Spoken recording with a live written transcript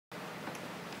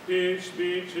Peace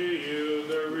be to you,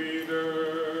 the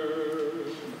reader.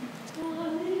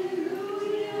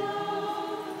 Alleluia,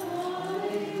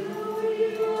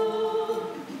 alleluia,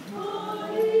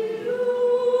 alleluia.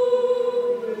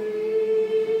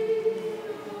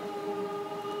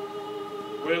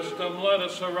 Wisdom, let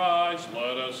us arise,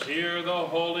 let us hear the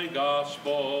holy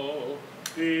gospel.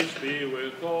 Peace be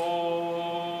with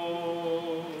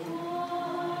all.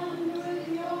 And with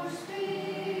your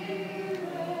spirit.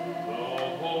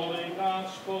 The holy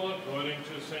gospel according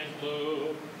to St.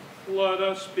 Luke. Let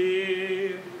us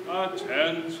be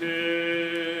attentive.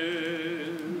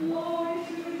 Glory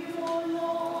to you, O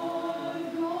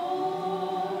Lord,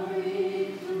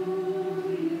 glory to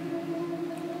you.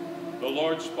 The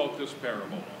Lord spoke this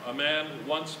parable. A man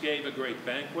once gave a great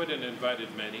banquet and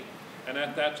invited many. And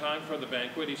at that time for the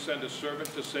banquet he sent a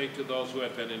servant to say to those who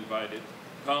had been invited,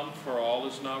 "Come, for all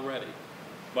is now ready."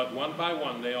 But one by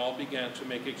one they all began to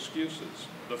make excuses.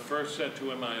 The first said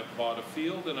to him, "I have bought a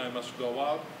field and I must go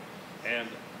out and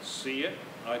see it.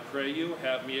 I pray you,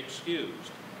 have me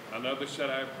excused." Another said,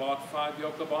 "I have bought 5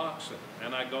 yoke of oxen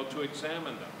and I go to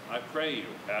examine them. I pray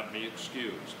you, have me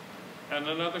excused." And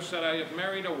another said, "I have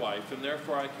married a wife and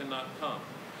therefore I cannot come."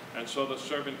 And so the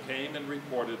servant came and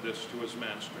reported this to his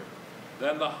master.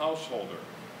 Then the householder,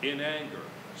 in anger,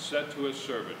 said to his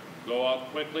servant, "Go out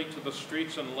quickly to the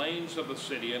streets and lanes of the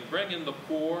city and bring in the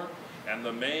poor and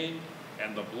the maimed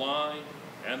and the blind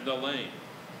and the lame."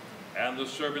 And the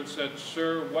servant said,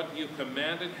 "Sir, what you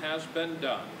commanded has been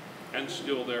done, and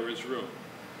still there is room."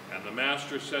 And the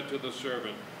master said to the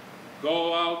servant,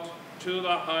 "Go out to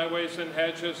the highways and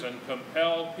hedges and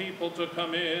compel people to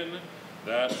come in,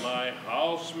 that my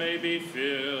house may be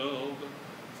filled.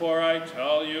 For I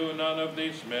tell you, none of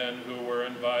these men who were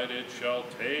invited shall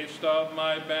taste of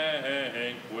my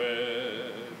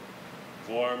banquet.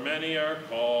 For many are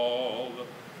called,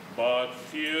 but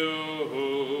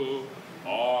few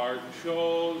are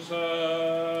chosen."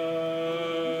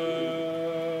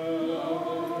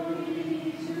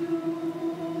 Glory to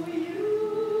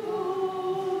you, O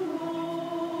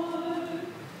Lord,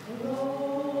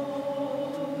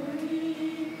 glory to you.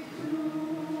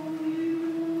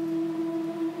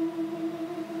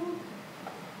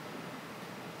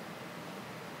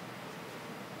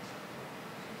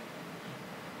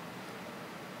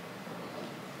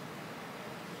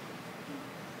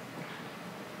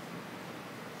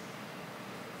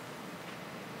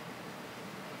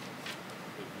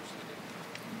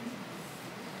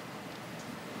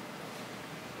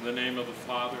 In the name of the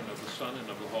Father, and of the Son, and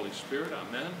of the Holy Spirit,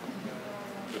 amen.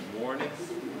 Good morning.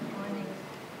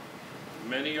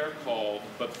 Many are called,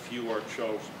 but few are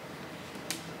chosen.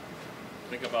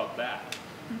 Think about that.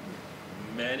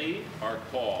 Many are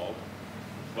called,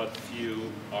 but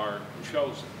few are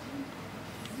chosen.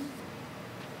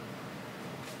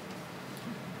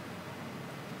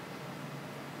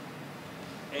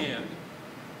 And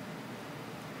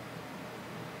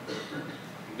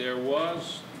there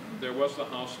was the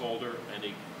householder, and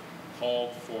he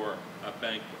called for a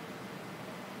banquet.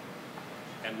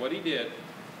 And what he did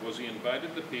was he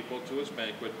invited the people to his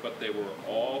banquet, but they were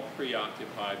all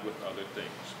preoccupied with other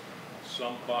things.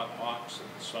 Some bought oxen,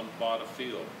 some bought a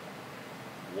field.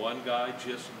 One guy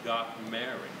just got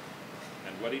married.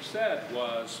 And what he said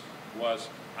was,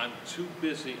 "I'm too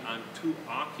busy, I'm too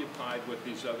occupied with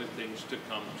these other things to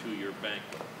come to your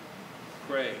banquet.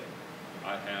 Pray,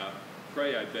 I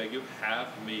beg you,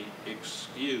 have me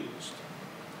excused."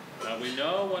 Now we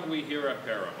know when we hear a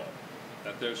parable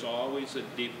that there's always a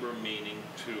deeper meaning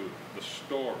to the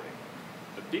story.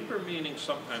 The deeper meaning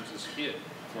sometimes is hid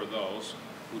for those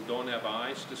who don't have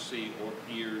eyes to see or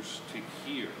ears to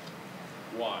hear.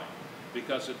 Why?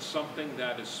 Because it's something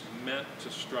that is meant to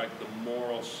strike the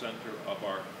moral center of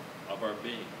our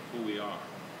being, who we are.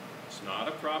 It's not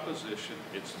a proposition,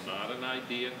 it's not an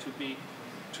idea to be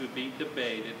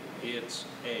debated, it's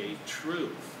a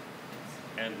truth.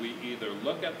 And we either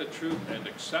look at the truth and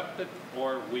accept it,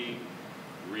 or we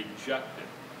reject it.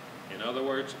 In other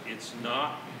words, it's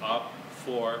not up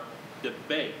for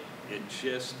debate. It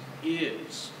just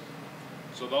is.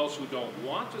 So those who don't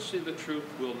want to see the truth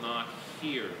will not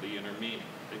hear the inner meaning.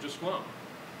 They just won't,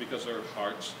 because their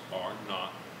hearts are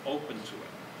not open to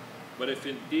it. But if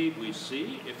indeed we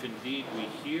see, if indeed we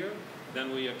hear,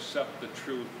 then we accept the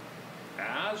truth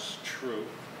as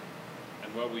truth.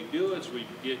 And what we do is we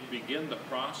begin the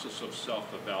process of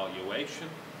self-evaluation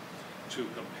to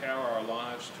compare our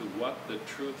lives to what the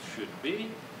truth should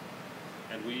be,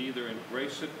 and we either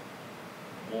embrace it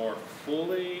more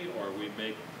fully, or we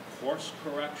make course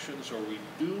corrections, or we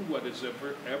do what is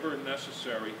ever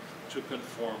necessary to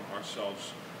conform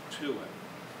ourselves to it.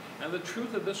 And the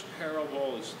truth of this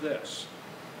parable is this,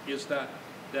 is that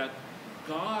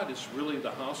God is really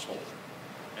the householder.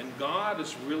 And God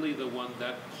is really the one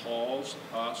that calls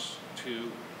us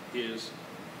to his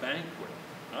banquet.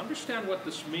 Now, understand what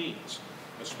this means,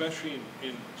 especially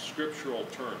in scriptural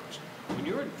terms. When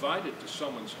you're invited to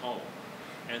someone's home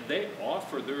and they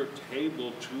offer their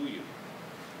table to you,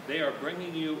 they are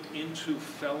bringing you into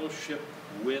fellowship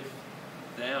with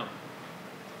them.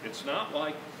 It's not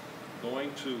like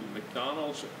going to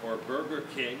McDonald's or Burger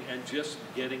King and just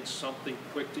getting something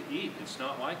quick to eat. It's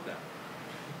not like that.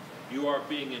 You are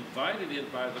being invited in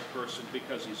by the person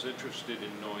because he's interested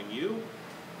in knowing you,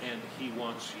 and he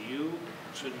wants you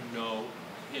to know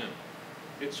him.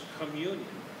 It's communion.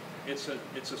 It's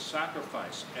a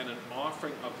sacrifice and an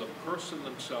offering of the person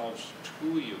themselves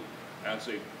to you as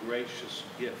a gracious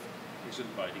gift. He's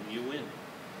inviting you in.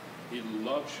 He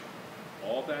loves you.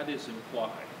 All that is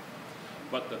implied.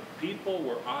 But the people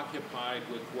were occupied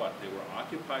with what? They were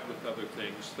occupied with other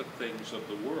things, the things of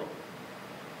the world.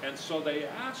 And so they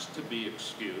asked to be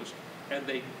excused, and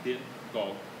they didn't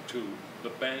go to the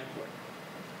banquet.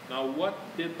 Now, what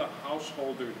did the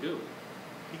householder do?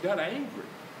 He got angry.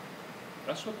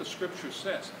 That's what the scripture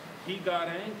says. He got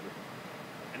angry.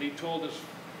 And he told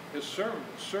his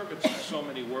servants in so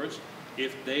many words,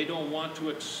 if they don't want to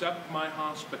accept my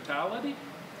hospitality,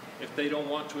 if they don't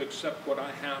want to accept what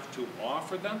I have to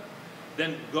offer them,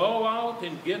 then go out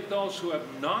and get those who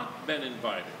have not been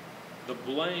invited, the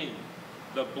lame,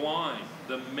 the blind,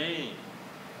 the maimed,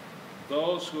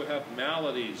 those who have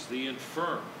maladies, the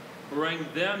infirm. Bring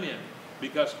them in,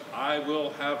 because I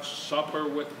will have supper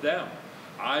with them.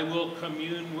 I will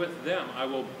commune with them. I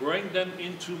will bring them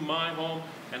into my home,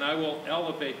 and I will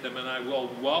elevate them, and I will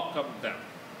welcome them.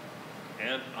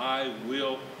 And I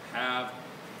will have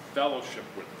fellowship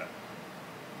with them.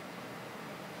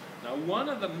 Now, one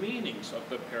of the meanings of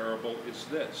the parable is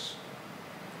this,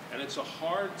 and it's a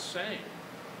hard saying,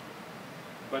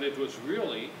 but it was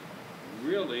really,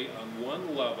 on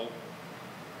one level,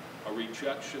 a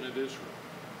rejection of Israel.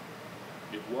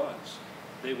 It was.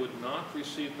 They would not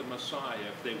receive the Messiah.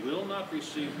 If they will not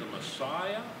receive the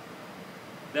Messiah,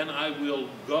 then I will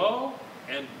go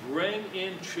and bring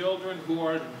in children who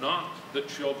are not the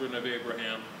children of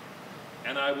Abraham,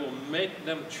 and I will make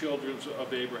them children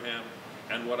of Abraham,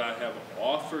 and what I have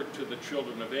offered to the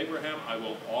children of Abraham, I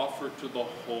will offer to the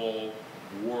whole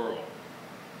world.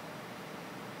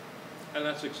 And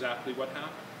that's exactly what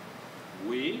happened.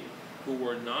 We, who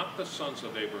were not the sons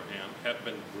of Abraham, have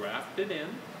been grafted in,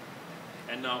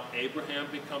 and now Abraham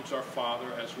becomes our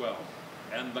father as well.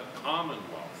 And the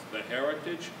commonwealth, the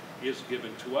heritage, is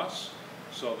given to us,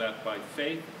 so that by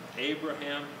faith,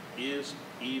 Abraham is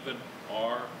even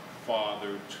our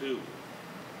father too.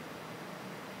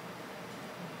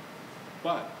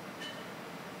 But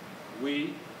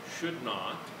we should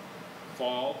not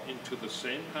fall into the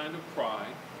same kind of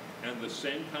pride and the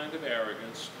same kind of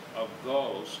arrogance of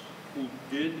those who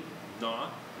did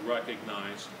not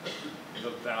recognize the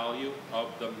value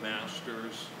of the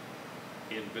Master's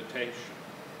invitation.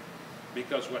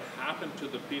 Because what happened to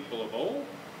the people of old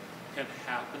can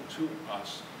happen to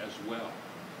us as well.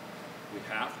 We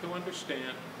have to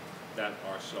understand that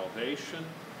our salvation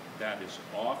that is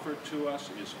offered to us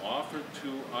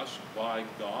by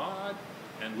God,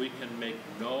 and we can make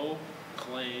no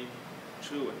claim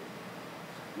to it.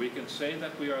 We can say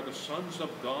that we are the sons of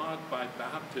God by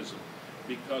baptism,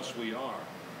 because we are.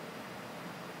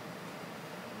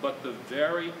 But the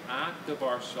very act of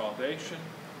our salvation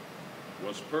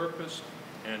was purposed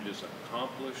and is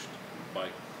accomplished by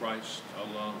Christ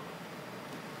alone.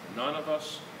 None of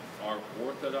us are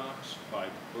orthodox by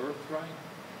birthright.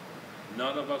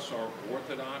 None of us are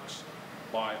orthodox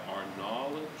by our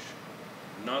knowledge.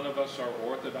 None of us are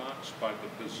orthodox by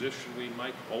the position we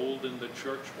might hold in the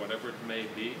church, whatever it may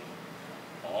be.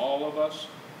 All of us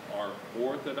are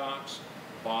orthodox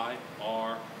by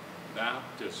our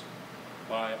baptism,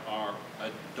 by our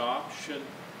adoption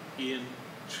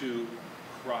into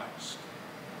Christ.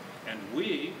 And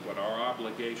we, what our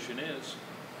obligation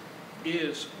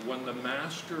is when the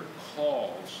Master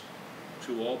calls,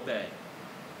 to obey,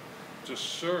 to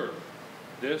serve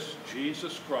this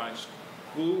Jesus Christ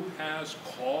who has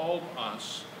called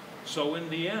us, so in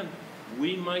the end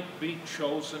we might be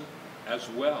chosen as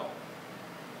well.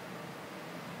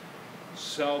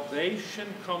 Salvation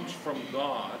comes from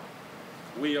God.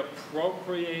 We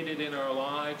appropriate it in our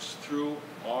lives through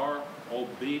our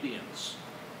obedience.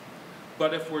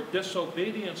 But if we're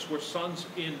disobedience, we're sons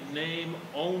in name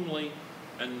only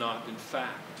and not in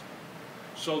fact.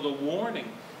 So the warning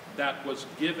that was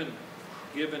given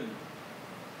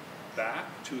back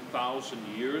 2,000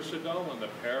 years ago when the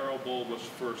parable was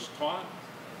first taught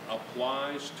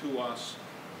applies to us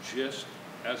just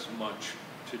as much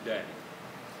today.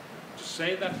 To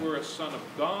say that we're a son of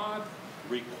God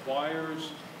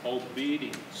requires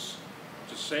obedience.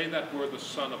 To say that we're the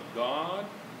son of God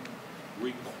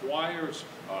requires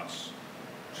us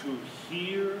to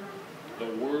hear the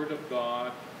word of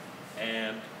God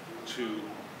and to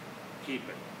keep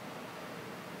it.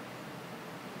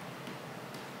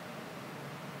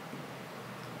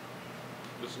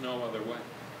 There's no other way.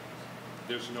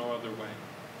 There's no other way.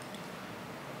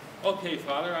 Okay,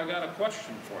 Father, I got a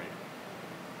question for you.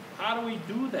 How do we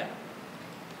do that?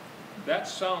 That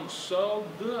sounds so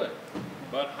good,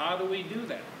 but how do we do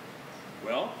that?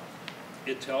 Well,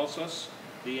 it tells us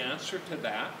the answer to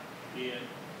that in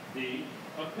the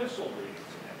epistle reading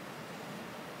today.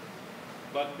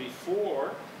 But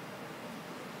before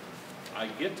I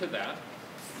get to that,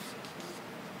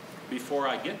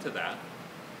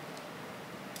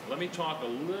 let me talk a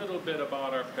little bit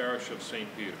about our parish of St.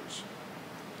 Peter's.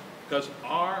 Because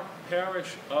our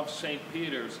parish of St.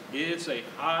 Peter's is a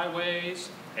highways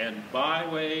and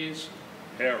byways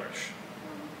parish.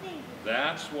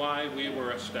 That's why we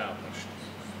were established.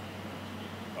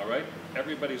 All right?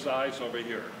 Everybody's eyes over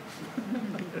here.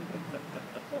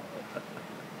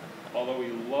 Although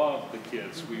we love the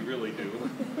kids, we really do.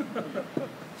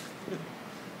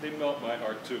 They melt my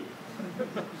heart too.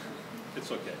 It's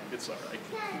okay. It's all right.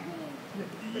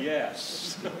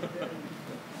 Yes.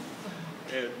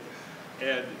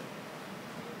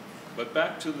 But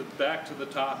back to the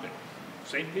topic.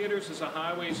 St. Peter's is a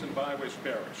highways and byways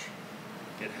parish.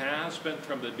 It has been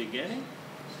from the beginning,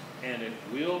 and it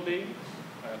will be.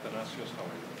 Athanasius, how are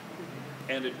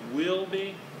you? And it will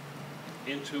be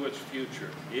into its future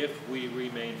if we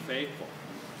remain faithful.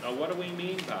 Now, what do we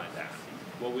mean by that?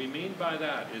 What we mean by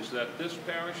that is that this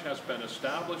parish has been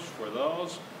established for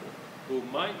those who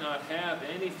might not have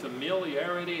any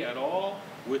familiarity at all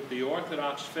with the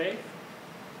Orthodox faith,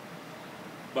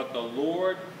 but the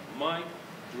Lord might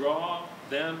draw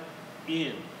them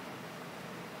in.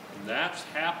 And that's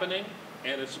happening,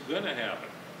 and it's going to happen.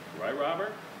 Right,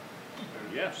 Robert?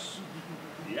 Yes.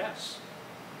 Yes.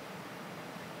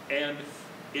 And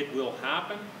it will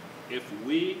happen if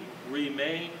we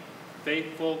remain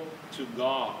faithful to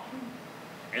God.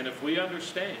 And if we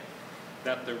understand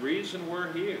that the reason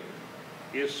we're here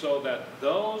is so that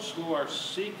those who are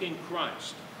seeking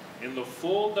Christ in the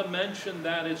full dimension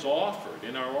that is offered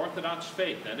in our Orthodox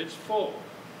faith, and it's full,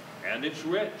 and it's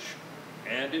rich,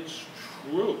 and it's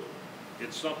true.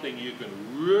 It's something you can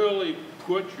really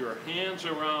put your hands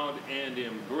around and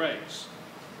embrace.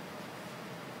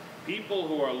 People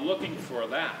who are looking for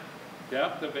that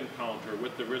depth of encounter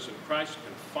with the risen Christ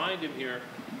can find him here,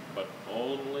 but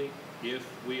only if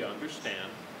we understand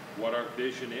what our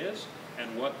vision is and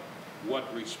what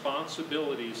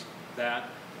responsibilities that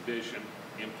vision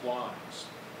implies.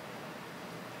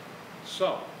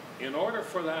 So, in order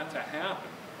for that to happen,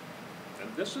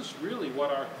 and this is really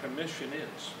what our commission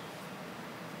is,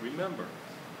 remember,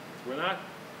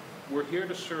 we're here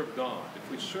to serve God.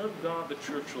 If we serve God, the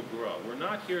church will grow. We're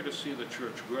not here to see the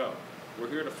church grow. We're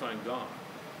here to find God.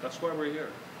 That's why we're here.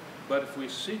 But if we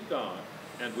seek God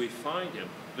and we find him,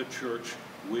 the church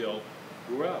will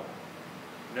grow.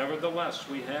 Nevertheless,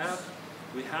 we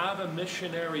have a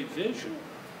missionary vision,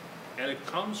 and it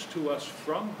comes to us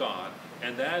from God,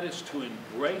 and that is to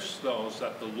embrace those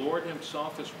that the Lord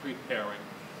himself is preparing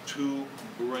to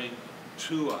bring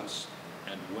to us.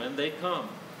 And when they come,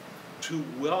 to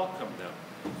welcome them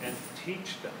and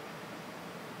teach them.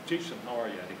 Teach them, how are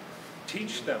you, Eddie?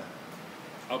 Teach them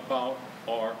about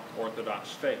our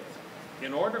Orthodox faith.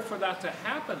 In order for that to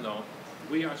happen, though,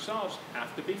 we ourselves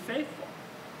have to be faithful.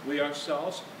 We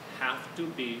ourselves have to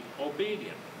be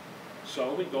obedient.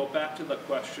 So we go back to the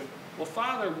question, well,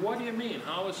 Father, what do you mean?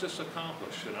 How is this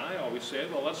accomplished? And I always say,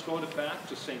 well, let's go back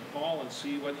to St. Paul and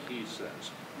see what he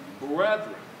says.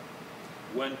 Brethren,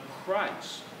 when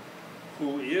Christ,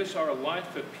 who is our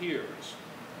life, appears,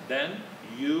 then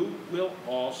you will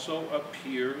also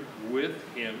appear with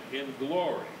him in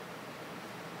glory.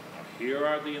 Now, here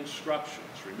are the instructions.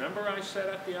 Remember I said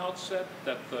at the outset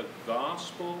that the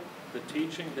gospel, the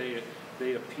teaching,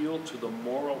 they appeal to the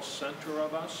moral center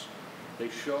of us. They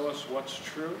show us what's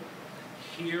true.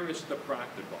 Here is the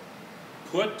practical.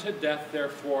 Put to death,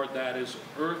 therefore, that is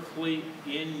earthly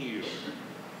in you.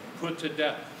 Put to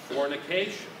death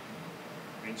fornication.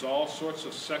 Means all sorts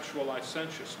of sexual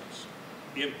licentiousness,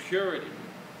 impurity,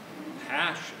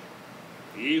 passion,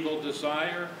 evil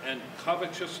desire, and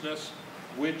covetousness,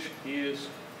 which is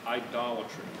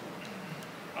idolatry.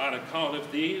 On account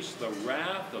of these, the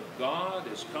wrath of God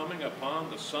is coming upon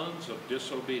the sons of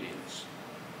disobedience.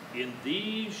 In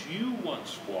these you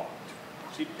once walked.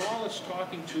 See, Paul is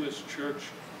talking to his church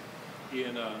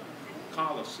in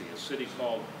Colossae, a city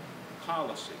called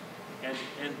Colossae. And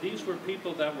these were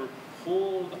people that were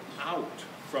pulled out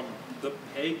from the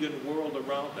pagan world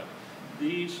around them.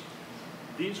 These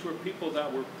were people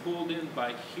that were pulled in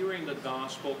by hearing the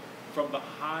gospel from the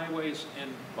highways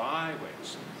and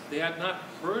byways. They had not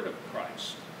heard of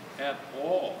Christ at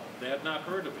all. They had not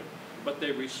heard of him. But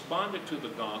they responded to the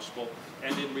gospel,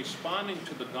 and in responding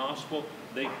to the gospel,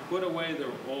 they put away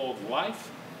their old life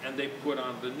and they put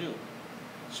on the new.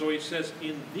 So he says,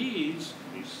 in these,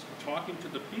 he's talking to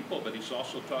the people, but he's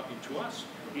also talking to us.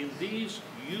 In these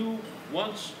you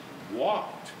once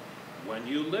walked when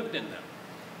you lived in them,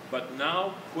 but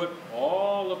now put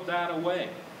all of that away,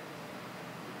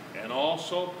 and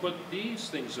also put these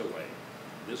things away.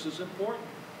 This is important: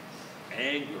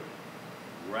 anger,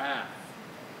 wrath,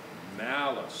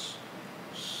 malice,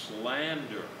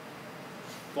 slander,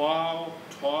 foul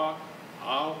talk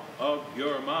out of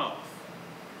your mouth.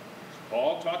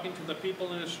 Paul talking to the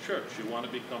people in his church. You want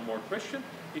to become more Christian?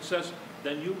 He says,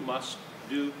 then you must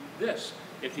do this.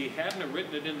 If he hadn't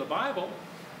written it in the Bible,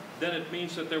 then it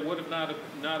means that there would have not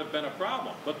have been a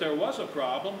problem. But there was a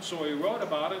problem, so he wrote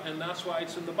about it, and that's why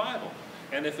it's in the Bible.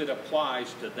 And if it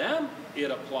applies to them,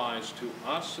 it applies to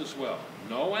us as well.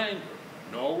 No anger,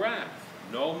 no wrath,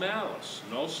 no malice,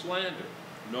 no slander,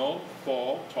 no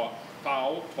foul talk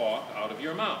out of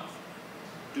your mouth.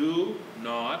 Do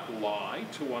not lie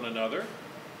to one another,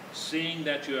 seeing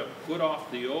that you have put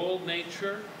off the old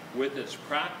nature with its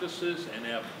practices and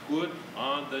have put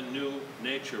on the new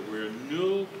nature. We're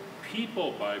new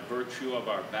people by virtue of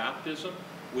our baptism.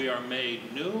 We are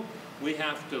made new. We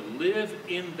have to live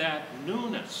in that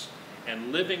newness.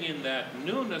 And living in that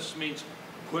newness means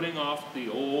putting off the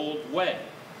old way,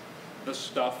 the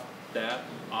stuff that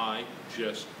I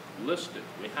just listed.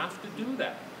 We have to do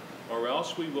that, or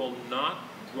else we will not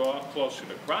draw closer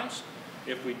to Christ.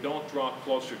 If we don't draw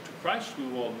closer to Christ, we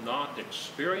will not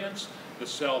experience the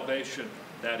salvation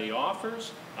that he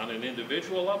offers on an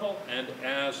individual level, and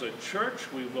as a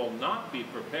church, we will not be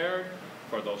prepared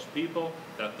for those people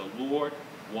that the Lord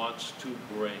wants to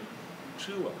bring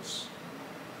to us.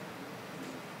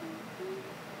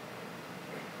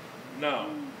 Now,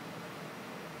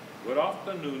 put off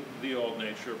the old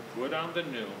nature, put on the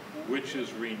new, which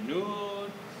is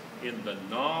renewed in the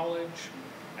knowledge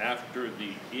after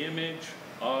the image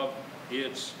of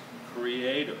its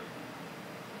creator.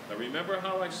 Now remember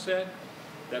how I said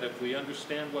that if we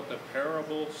understand what the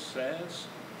parable says,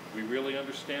 we really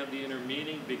understand the inner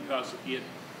meaning, because it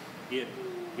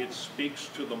speaks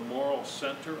to the moral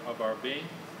center of our being.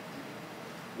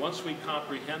 Once we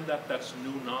comprehend that, that's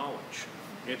new knowledge.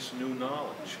 It's new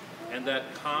knowledge. And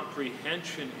that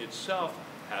comprehension itself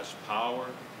has power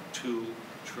to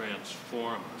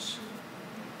transform us.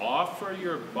 Offer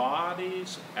your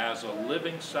bodies as a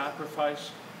living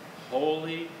sacrifice,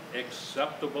 holy,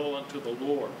 acceptable unto the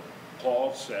Lord,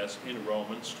 Paul says in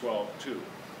Romans 12:2.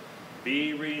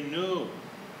 Be renewed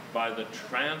by the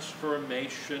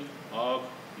transformation of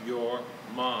your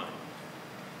mind.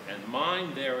 And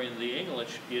mind there in the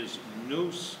English is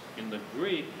nous in the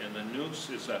Greek, and the nous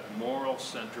is that moral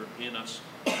center in us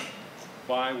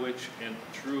by which and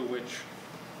through which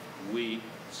we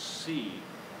see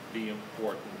the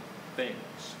important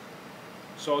things.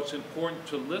 So it's important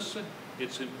to listen,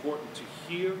 it's important to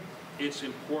hear, it's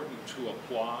important to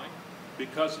apply,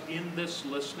 because in this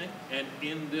listening and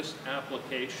in this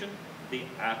application, the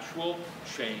actual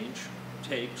change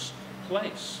takes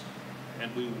place.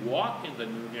 And we walk in the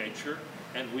new nature,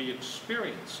 and we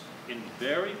experience in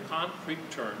very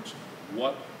concrete terms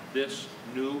what this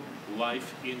new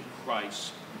life in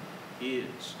Christ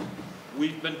is.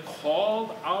 We've been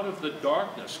called out of the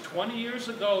darkness. 20 years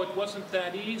ago, it wasn't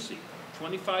that easy.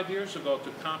 25 years ago,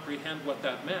 to comprehend what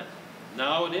that meant.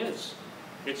 Now it is.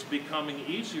 It's becoming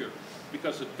easier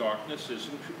because the darkness is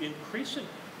increasing.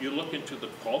 You look into the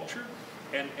culture,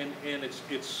 and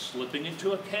it's slipping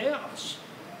into a chaos.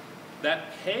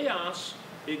 That chaos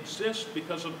exists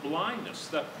because of blindness.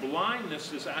 That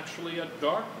blindness is actually a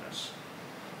darkness.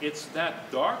 It's that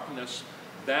darkness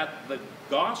that the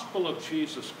gospel of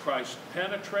Jesus Christ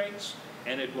penetrates,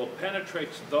 and it will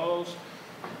penetrate to those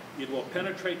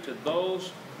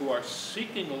who are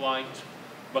seeking light,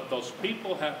 but those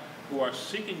people who are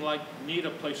seeking light need a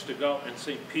place to go, and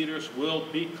St. Peter's will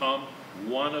become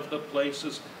one of the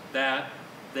places that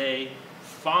they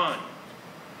find.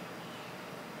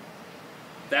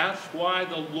 That's why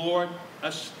the Lord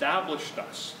established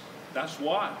us. That's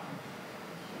why.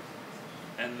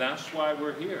 And that's why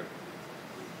we're here.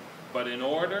 But in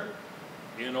order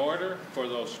for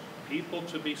those people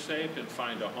to be saved and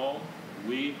find a home,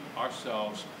 we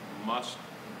ourselves must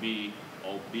be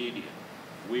obedient.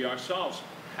 We ourselves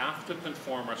have to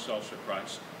conform ourselves to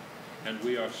Christ, and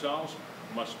we ourselves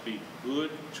must be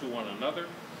good to one another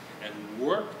and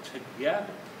work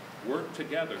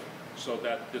together so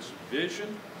that this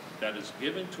vision that is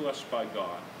given to us by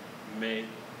God may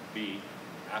be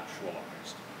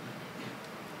actualized.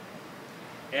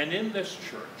 And in this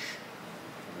church,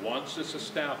 once it's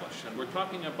established, and we're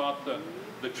talking about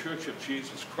the Church of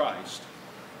Jesus Christ,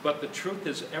 but the truth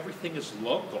is everything is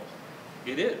local.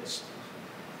 It is.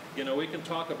 You know, we can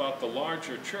talk about the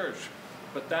larger church,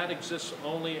 but that exists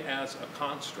only as a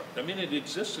construct. I mean, it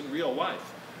exists in real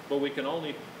life, but we can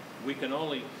only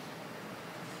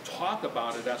talk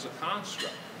about it as a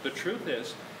construct. The truth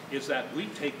is that we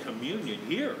take communion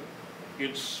here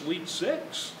in Suite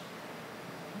 6.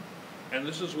 And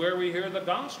this is where we hear the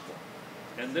gospel.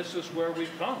 And this is where we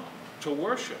come to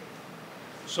worship.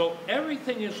 So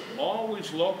everything is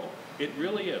always local. It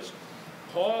really is.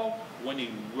 Paul, when he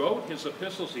wrote his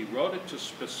epistles, he wrote it to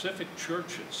specific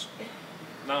churches.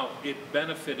 Now, it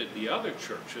benefited the other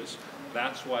churches.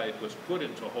 That's why it was put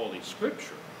into Holy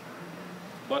Scripture.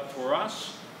 But for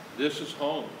us, this is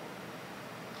home.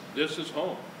 This is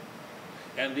home.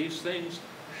 And these things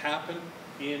happen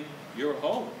in your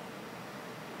home.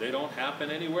 They don't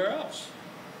happen anywhere else.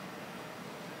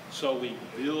 So we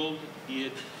build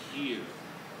it here,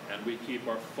 and we keep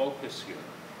our focus here,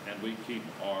 and we keep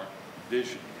our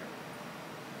vision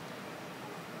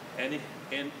here.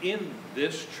 And in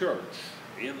this church,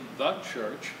 in the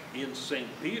church, in St.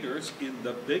 Peter's, in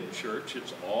the big church,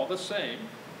 it's all the same.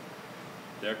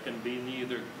 There can be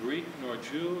neither Greek nor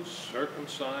Jew,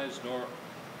 circumcised nor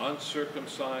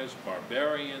uncircumcised,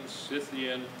 barbarian,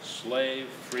 Scythian, slave,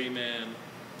 free man.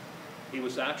 He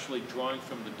was actually drawing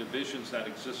from the divisions that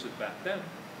existed back then.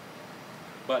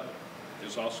 But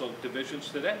there's also divisions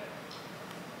today.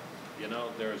 You know,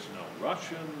 there's no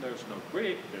Russian, there's no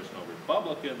Greek, there's no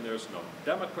Republican, there's no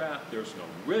Democrat, there's no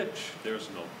rich, there's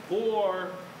no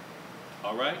poor.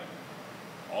 All right?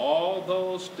 All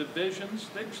those divisions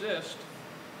exist.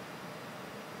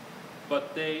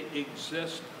 But they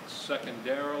exist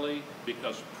secondarily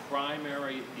because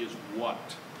primary is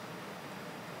what?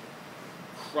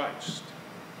 Christ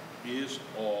is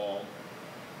all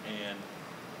and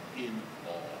in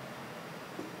all.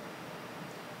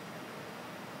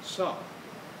 So,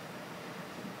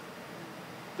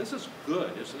 this is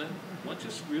good, isn't it? Once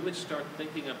you really start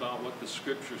thinking about what the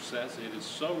Scripture says, it is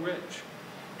so rich.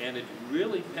 And it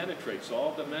really penetrates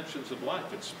all dimensions of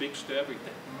life. It speaks to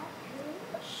everything.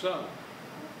 So,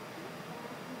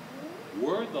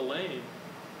 we're the lame,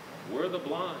 we're the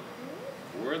blind,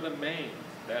 we're the maimed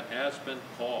that has been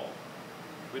called.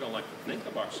 We don't like to think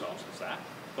of ourselves as that,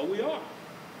 but we are.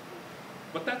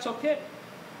 But that's okay.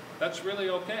 That's really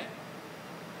okay.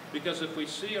 Because if we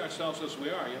see ourselves as we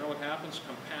are, you know what happens?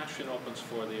 Compassion opens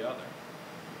for the other.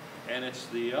 And it's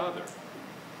the other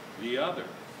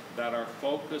that our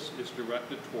focus is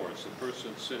directed towards. The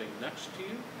person sitting next to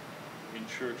you in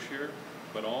church here,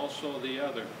 but also the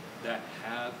other that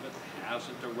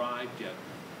hasn't arrived yet,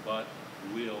 but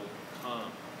will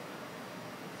come.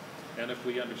 And if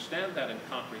we understand that and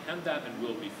comprehend that and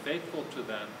will be faithful to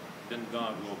that, then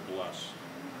God will bless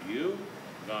you,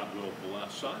 God will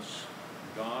bless us,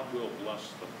 God will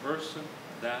bless the person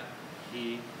that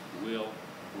He will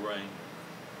bring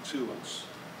to us.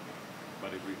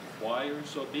 But it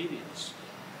requires obedience.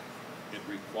 It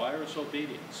requires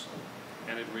obedience.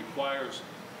 And it requires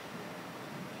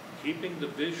keeping the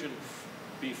vision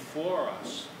before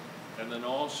us, and then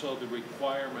also the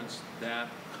requirements that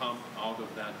come out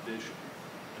of that vision.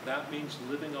 And that means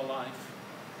living a life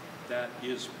that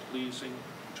is pleasing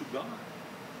to God.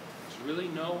 There's really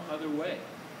no other way.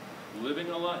 Living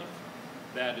a life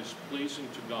that is pleasing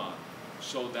to God,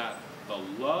 so that the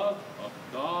love of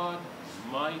God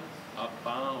might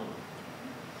abound.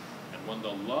 And when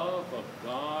the love of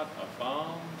God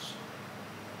abounds,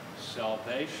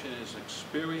 salvation is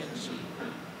experienced,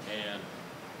 and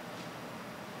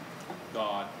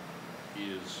God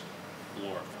is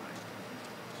glorified.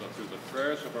 So through the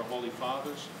prayers of our Holy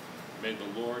Fathers, may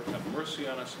the Lord have mercy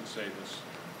on us and save us.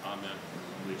 Amen.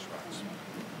 Please rise.